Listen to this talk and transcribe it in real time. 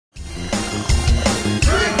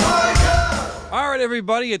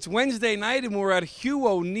everybody, it's Wednesday night and we're at Hugh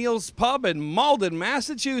O'Neill's Pub in Malden,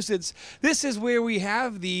 Massachusetts. This is where we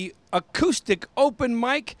have the Acoustic open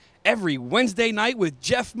mic every Wednesday night with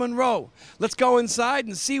Jeff Monroe. Let's go inside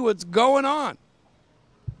and see what's going on.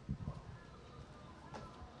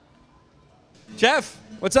 Jeff,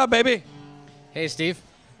 what's up, baby? Hey, Steve.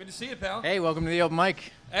 Good to see you, pal. Hey, welcome to the open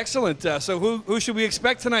mic. Excellent. So who should we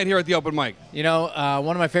expect tonight here at the open mic? You know,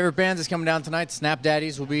 one of my favorite bands is coming down tonight. Snap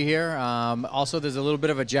Daddies will be here. Also, there's a little bit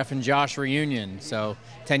of a Jeff and Josh reunion. So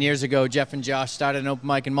 10 years ago, Jeff and Josh started an open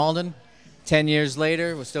mic in Malden. 10 years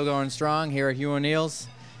later, we're still going strong here at Hugh O'Neill's.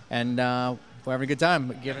 And we're having a good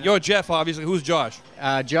time. You're Jeff, obviously. Who's Josh?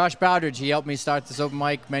 Josh Bowdridge. He helped me start this open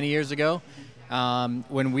mic many years ago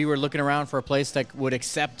when we were looking around for a place that would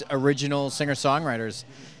accept original singer-songwriters.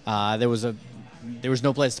 There was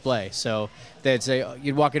no place to play. So they'd say,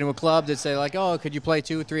 you'd walk into a club, they'd say like, oh, could you play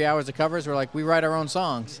 2-3 hours of covers? We're like, we write our own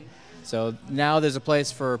songs. So now there's a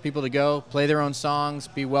place for people to go, play their own songs,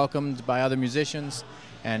 be welcomed by other musicians,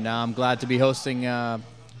 and I'm glad to be hosting at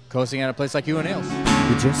a place like Hugh O'Neill's.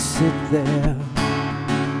 You just sit there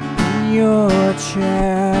in your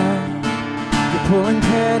chair, you're pulling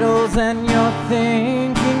pedals and you're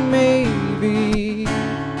thinking maybe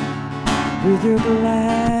with your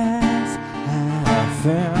glass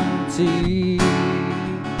empty.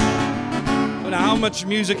 Now, how much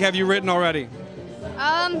music have you written already?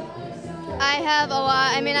 I have a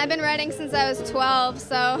lot. I mean, I've been writing since I was 12,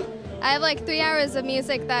 so I have like 3 hours of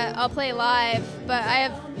music that I'll play live, but I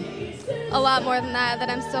have a lot more than that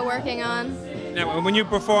I'm still working on. Now, when you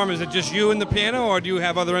perform, is it just you and the piano, or do you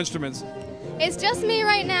have other instruments? It's just me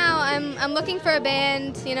right now. I'm looking for a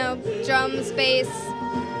band, you know, drums, bass,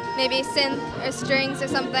 maybe synth or strings or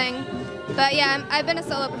something. But yeah, I've been a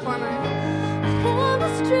solo performer. I have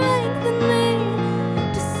the strength in me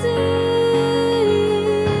to see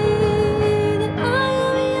that I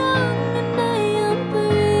am young and I am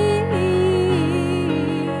free.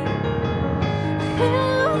 I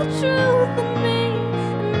have the truth in me,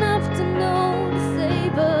 enough to know to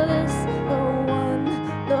savor this one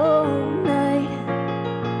long night.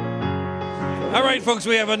 All right, folks,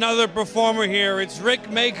 we have another performer here. It's Rick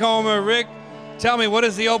Maycomer. Rick, tell me, what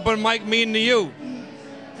does the open mic mean to you?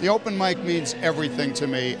 The open mic means everything to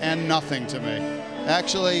me and nothing to me.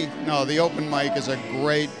 Actually, no, the open mic is a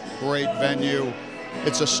great, great venue.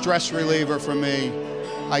 It's a stress reliever for me.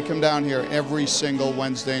 I come down here every single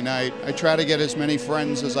Wednesday night. I try to get as many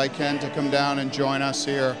friends as I can to come down and join us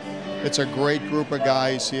here. It's a great group of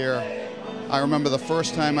guys here. I remember the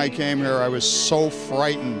first time I came here, I was so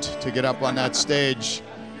frightened to get up on that stage.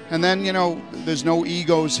 And then, you know, there's no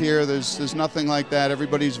egos here. There's nothing like that.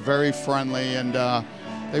 Everybody's very friendly, and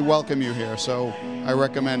they welcome you here. So I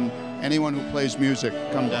recommend anyone who plays music,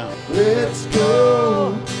 come down. Let's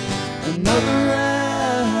go another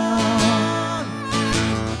round.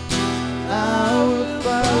 I will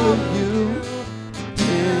follow you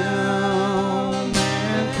down.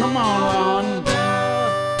 And come on, Ron.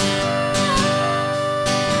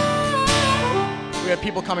 We have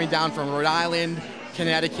people coming down from Rhode Island,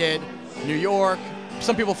 Connecticut, New York.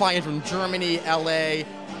 Some people fly in from Germany, LA,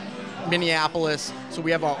 Minneapolis. So we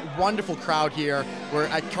have a wonderful crowd here. We're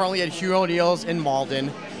currently at Hugh O'Neill's in Malden.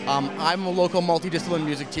 I'm a local multidisciplinary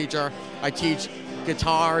music teacher. I teach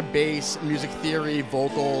guitar, bass, music theory,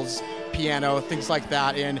 vocals, piano, things like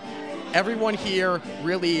that. And everyone here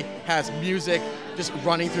really has music just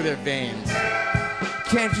running through their veins.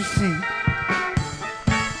 Can't you see?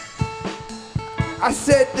 I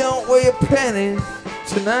said don't weigh your pennies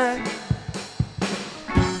tonight.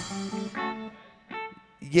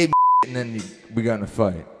 You gave me and then we got in a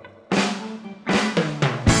fight.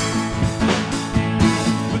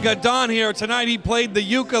 We got Don here. Tonight he played the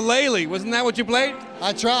ukulele. Wasn't that what you played?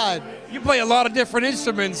 I tried. You play a lot of different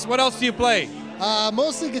instruments. What else do you play?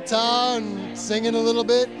 Mostly guitar and singing a little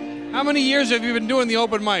bit. How many years have you been doing the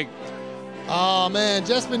open mic? Oh man,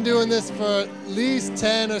 just been doing this for at least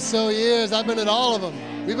 10 or so years. I've been at all of them.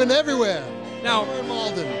 We've been everywhere. Now, We're in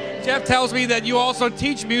Malden. Jeff tells me that you also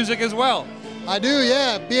teach music as well. I do,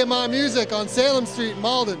 yeah. BMI Music on Salem Street in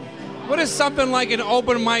Malden. What does something like an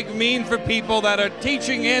open mic mean for people that are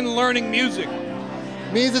teaching and learning music?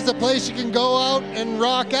 Means it's a place you can go out and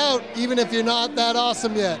rock out, even if you're not that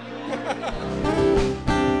awesome yet.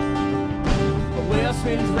 The wheel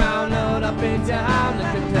spins round and up and down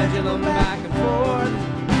like a pendulum back and forth.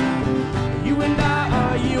 You and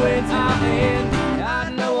I are you and I, and I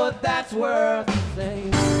know what that's worth.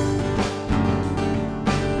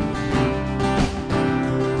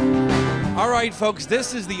 All right, folks,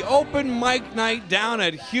 this is the open mic night down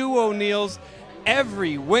at Hugh O'Neill's.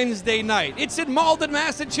 every Wednesday night. It's in Malden,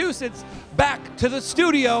 Massachusetts. Back to the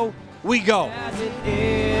studio we go. As it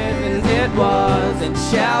is, and it was, and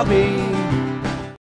shall be.